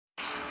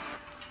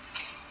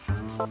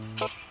Yeah,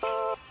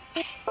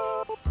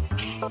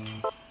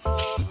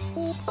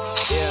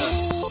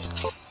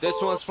 this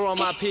one's for all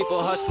my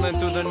people hustling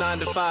through their 9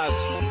 to 5s.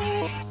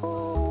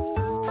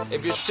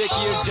 If you're sick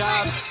of your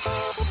job,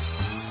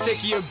 sick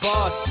of your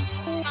boss,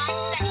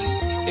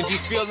 if you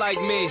feel like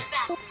me,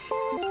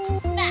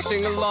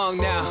 sing along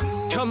now.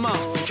 Come on,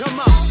 come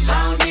on.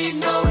 I don't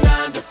need no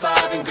 9 to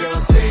 5, and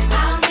girls sing.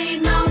 I don't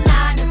need no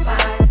 9 to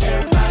 5.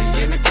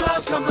 Everybody in the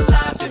club come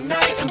alive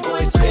tonight, and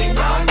boys sing.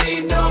 I don't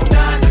need no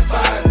 9 to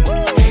 5.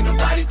 Ain't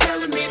nobody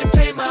telling me to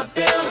pay my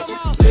bills.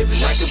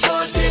 Living like a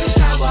boss, yeah, that's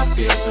how I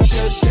feel. So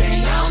just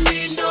sing. I don't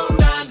need no 9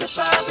 to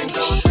 5, and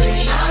go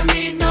sing. I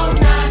need no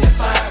 9 to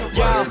 5. So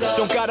yeah,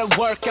 don't gotta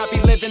work, I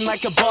be living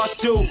like a boss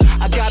do.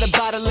 I got a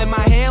bottle in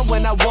my hand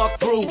when I walk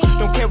through.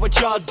 Don't care what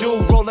y'all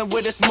do, rolling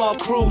with a small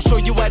crew. Show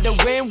you how to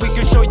win, we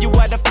can show you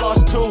how to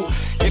floss too.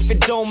 If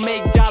it don't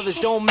make dollars,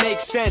 don't make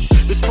sense.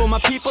 This for my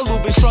people who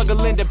been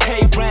struggling to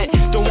pay rent.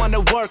 Don't wanna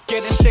work,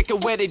 getting sick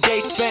of where they day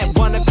spent.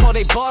 Wanna call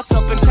they boss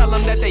up and tell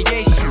them that they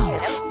ain't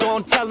shit.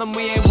 Don't tell them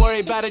we ain't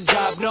worried about a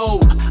job, no.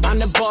 I'm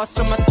the boss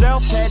of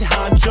myself, head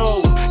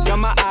honcho. Got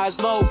my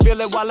eyes low, feel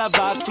it while I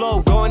vibe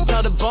flow. Go and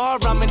tell the bar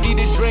I'ma need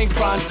a drink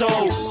pronto.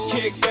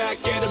 Kick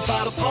back, get a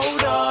bottle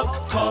pulled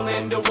up. Call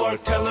into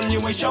work, tell them you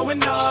ain't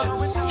showing up.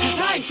 Cause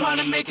I ain't trying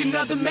to make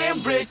another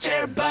man rich.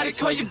 Everybody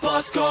call your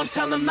boss, go and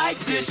tell them like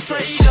this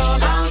straight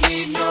up. I don't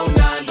need no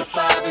 9 to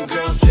 5, and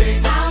girls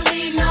sing. I don't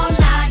need no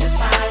 9 to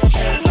 5.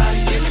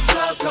 Everybody in the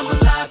club come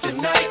alive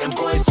tonight, and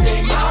boys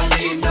sing. I don't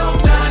need no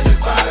 9 to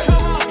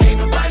 5. Ain't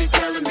nobody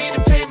telling me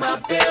to pay my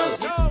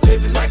bills.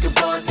 Living like a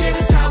boss, yeah,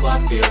 that's how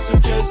I feel. So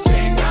just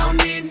sing. I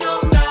don't need no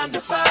 9 to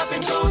 5,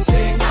 and go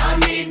sing. I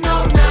need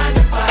no 9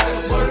 to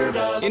 5. Word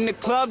up. In the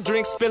club,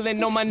 drink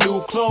spilling on my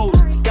new clothes.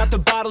 Got the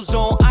bottles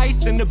on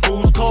ice and the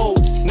booze cold.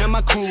 Now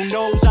my crew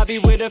knows I be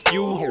with a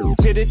few hoes.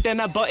 Hit it, then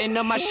I button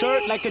up my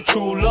shirt like a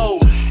true low.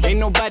 Ain't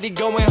nobody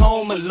going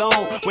home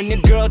alone. When your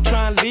girl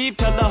try and leave,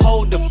 tell her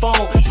hold the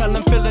phone. Tell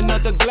them fill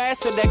another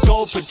glass of that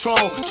gold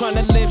Patron.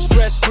 Tryna live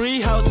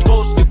stress-free, how it's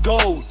supposed to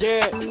go,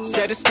 yeah.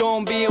 Said it's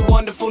gonna be a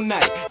wonderful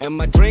night, and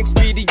my drinks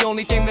be the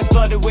only thing that's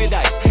flooded with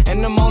ice.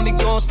 And I'm only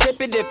gonna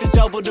sip it if it's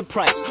double the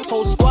price.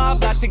 Whole squad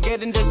about to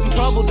get into some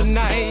trouble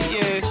tonight,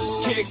 yeah.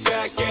 Kick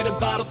back, get a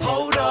bottle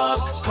pulled up.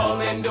 Call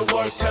into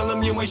work, tell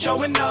them you ain't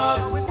showing up.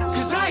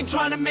 Cause I ain't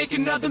trying to make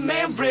another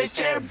man rich.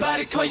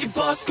 Everybody call your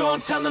boss, go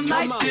and tell them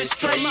like this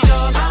straight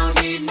up. I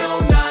don't need no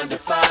 9 to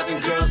 5,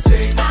 and girls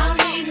sing. I don't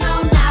need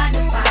no 9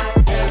 to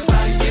 5.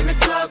 Everybody in the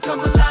club come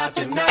alive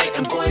tonight,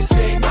 and boys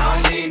sing.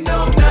 I don't need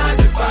no 9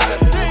 to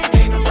 5.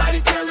 Ain't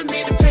nobody telling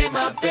me to pay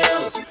my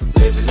bills.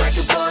 Living like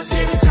a boss,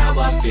 yeah, that's how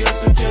I feel.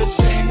 So just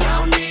sing. I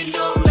don't need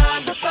no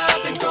 9 to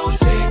 5, and go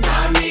sing.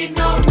 I need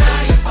no 9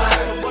 to 5.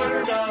 So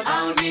word up.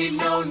 I don't need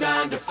no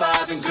 9 to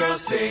 5, and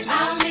girls sing. I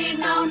don't need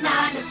no 9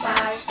 to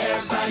 5.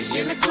 Everybody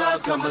in the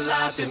club come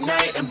alive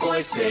tonight, and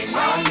boys sing.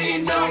 I don't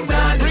need no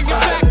 9 to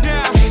 5.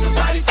 Ain't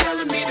nobody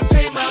telling me to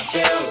pay my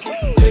bills.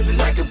 Living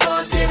like a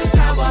boss, yeah, that's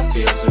how I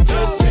feel. So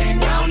just sing.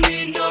 I don't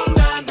need no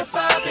 9 to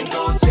 5, and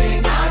go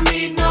sing. I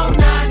need no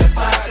 9 to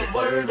 5. So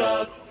word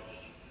up.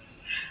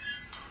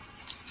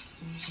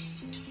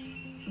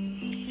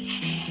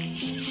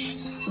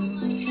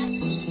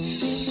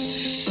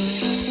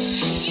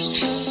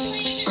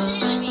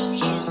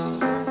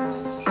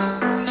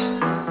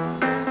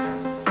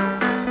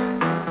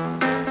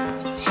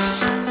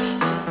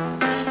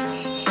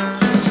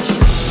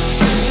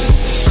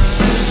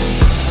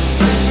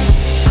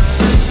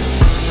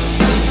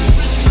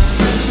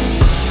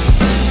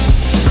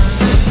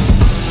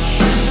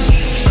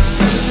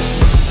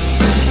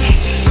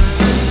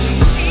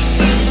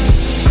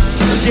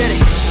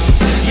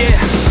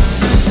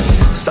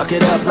 Suck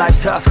it up,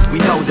 life's tough, we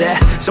know that.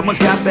 Someone's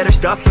got better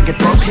stuff and can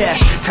throw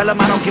cash. Tell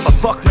them I don't give a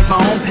fuck, make my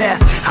own path.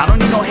 I don't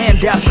need no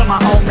handouts, I'm my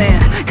own man.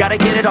 Gotta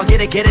get it, I'll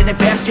get it and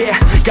fast, yeah.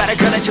 Got a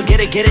girl and she'll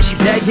get it, she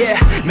bad, yeah.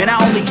 Man, I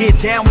only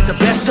get down with the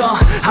best,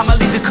 I'ma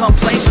leave the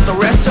complaints with the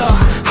rest,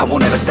 I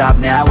won't ever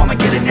stop now, I'ma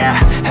get it now.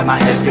 Have my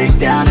head face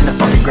down in the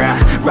fucking ground.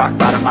 Rock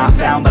bottom I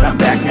found, but I'm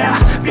back now.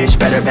 Bitch,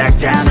 better back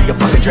down or you'll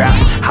fucking drown.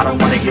 I don't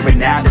wanna hear it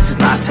now, this is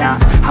my town.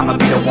 I'ma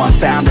be the one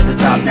found at the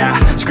top now.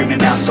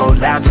 Screaming out so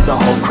loud to the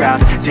whole crowd.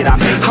 Did I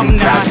make you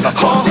proud? Give a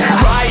fuck now.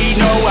 Alright,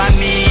 no, I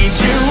need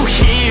you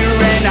here,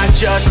 and I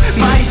just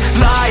might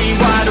lie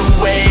wide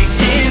awake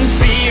in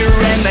fear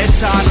and let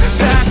time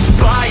pass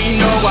by.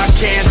 No, I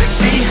can't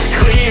see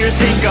clear,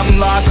 think I'm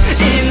lost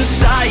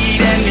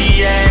inside, and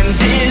the end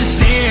is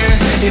near.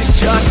 It's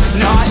just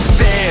not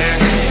fair.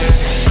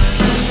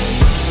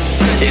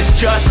 It's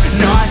just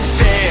not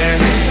fair.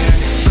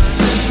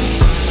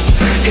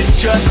 It's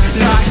just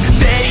not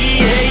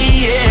fair.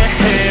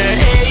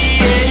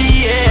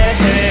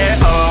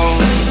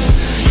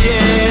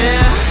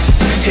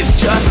 It's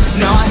just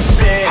not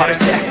fair. Heart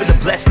attack for the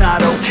blessed,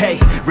 not okay.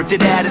 ripped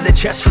it out of the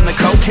chest from the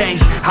cocaine.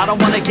 I don't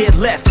wanna get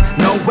left,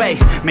 no way.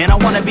 Man, I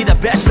wanna be the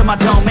best in my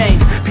domain.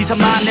 Peace of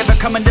mind never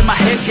coming to my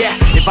head, yeah.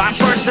 If I'm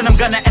first, then I'm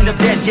gonna end up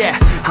dead, yeah.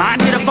 I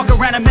ain't here to fuck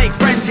around and make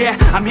friends, yeah.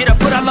 I'm here to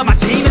put all of my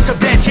demons to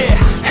bed,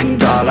 yeah. And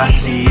all I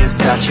see is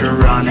that you're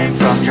running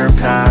from your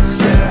past,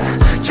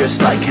 yeah.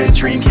 Just like a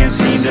dream, can't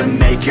seem to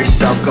make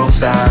yourself go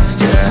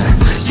fast, yeah.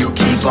 You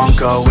keep on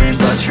going,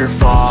 but you're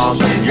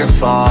falling.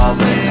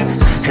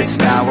 It's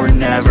now or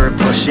never,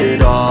 push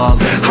it all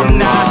in. I'm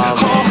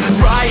not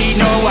alright,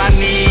 no, I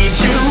need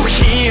you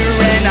here.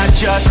 And I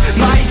just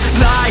might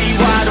lie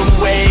wide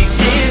awake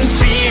in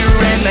fear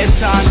and let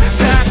time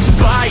pass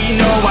by.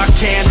 No, I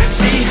can't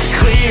see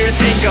clear,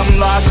 think I'm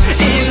lost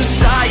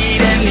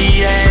inside, and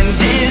the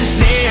end is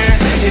near.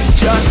 It's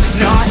just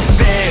not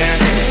fair.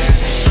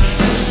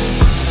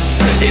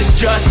 It's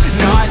just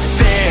not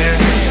fair.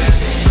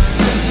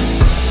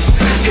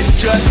 It's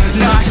just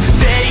not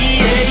fair.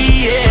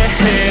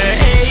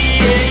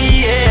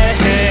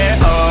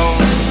 Oh,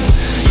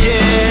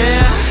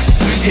 yeah.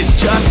 It's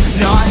just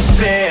not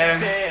fair.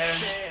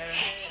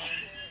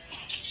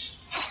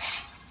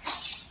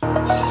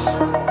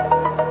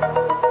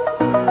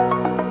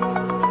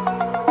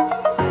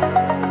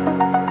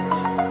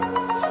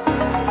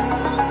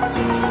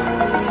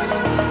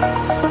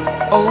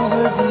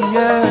 Over the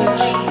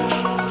edge,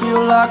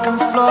 feel like I'm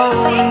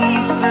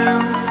floating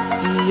through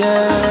the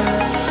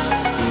air.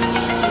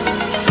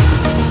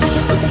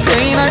 The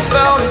pain I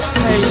felt is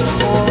paid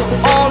for,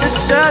 all is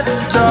said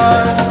and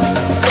done.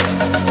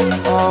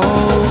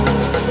 Oh,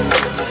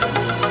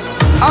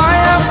 I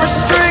am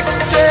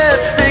restricted,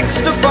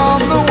 fixed upon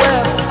the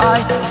web. I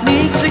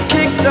need to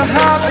kick the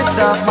habit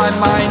that my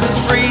mind is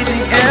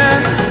breathing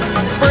in.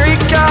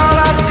 Break out,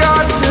 I've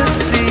got to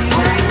see.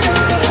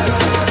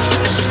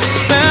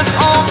 Spent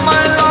all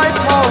my life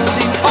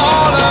holding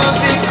all of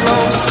it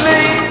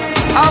closely.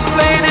 I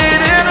played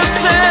it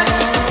innocent,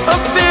 a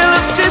feel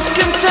of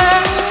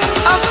discontent.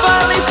 I'm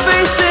finally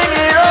facing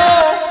it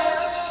all,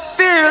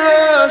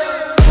 fearless.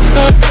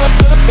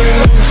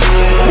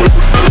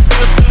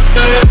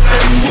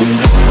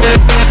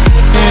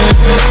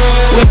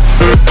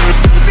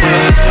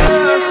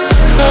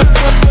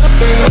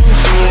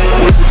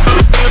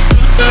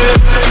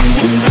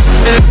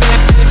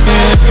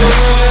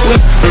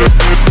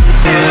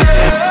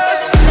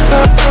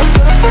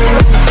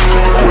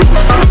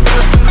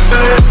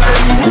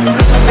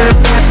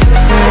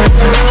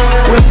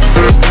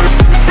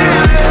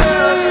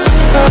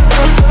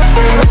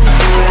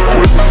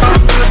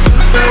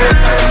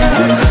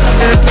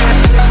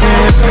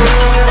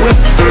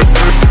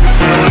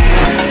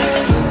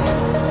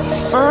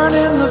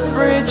 Burning the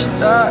bridge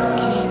that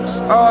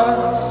keeps us.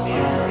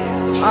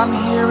 I'm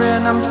here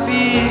and I'm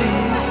feeling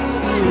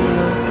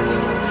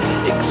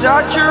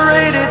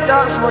exaggerated,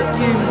 that's what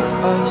you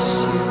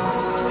assume.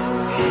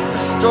 The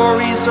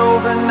story's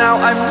over now,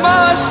 I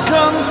must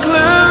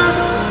conclude.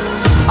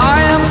 I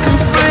am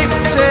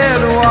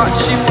conflicted,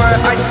 watching where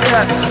I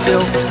step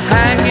still,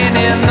 hanging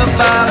in the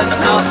balance.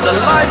 Not the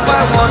life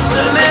I want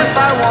to live,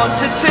 I want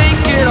to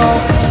take it all.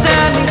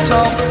 Standing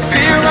tall,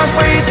 fear I've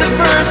weighed the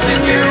person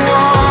you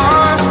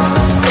are.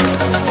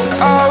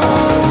 Oh,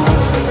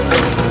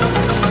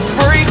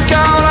 break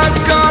out, I've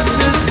got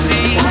to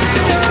see.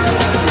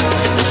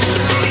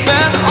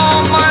 Spent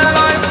all my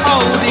life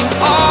holding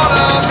all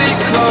of it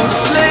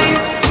closely.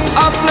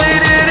 I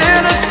played it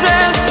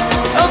innocent,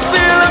 a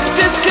feel of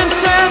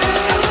discontent.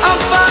 I'm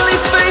finally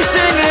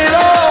facing it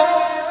all,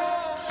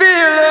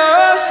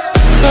 fearless.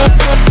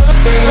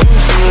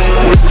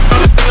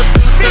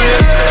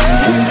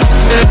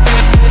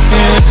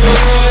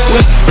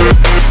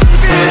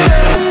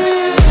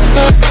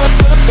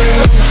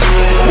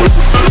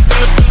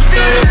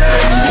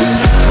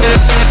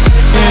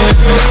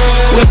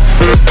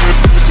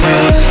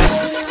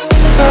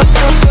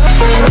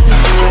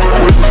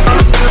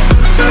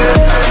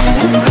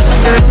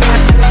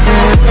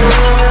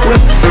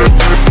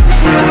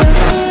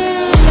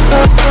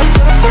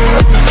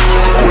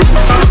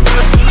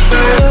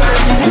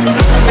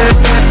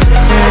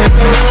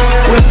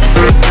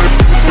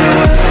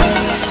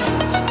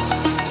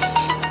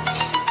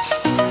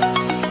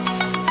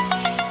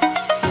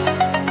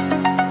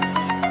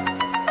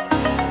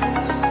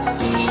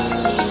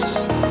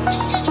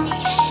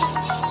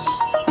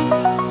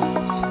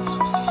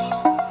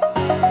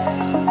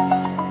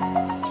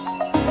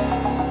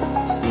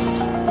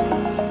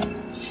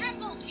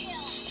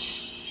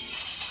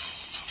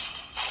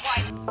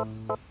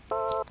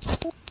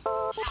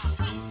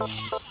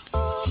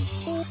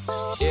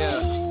 Yeah,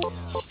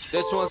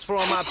 this one's for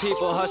all my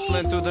people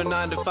hustling through their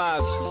 9 to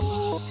 5s.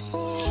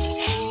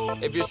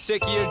 If you're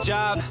sick of your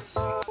job,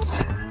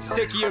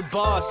 sick of your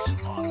boss,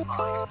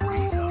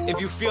 if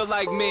you feel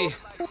like me,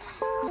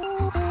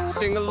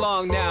 sing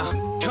along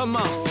now. Come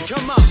on,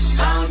 come on.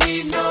 I don't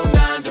need no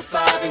 9 to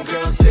 5, and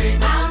girls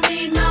sing. I don't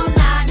need no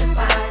 9 to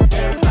 5.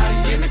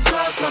 Everybody in the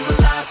club come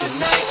alive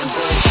tonight, and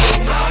boys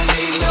sing. I don't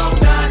need no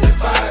 9 to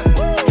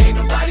 5. Ain't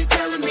nobody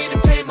telling me to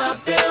pay my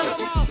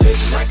bills.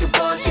 Living like a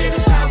boss, yeah,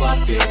 that's how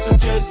I feel. So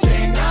just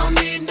sing. I don't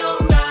need no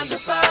 9 to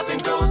 5,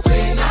 and go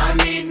sing.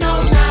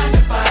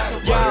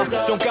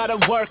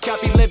 gotta work, I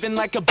be living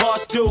like a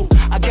boss do.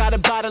 I got a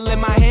bottle in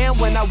my hand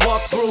when I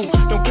walk through.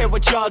 Don't care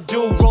what y'all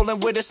do, rolling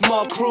with a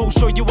small crew.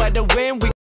 Show you how to win, we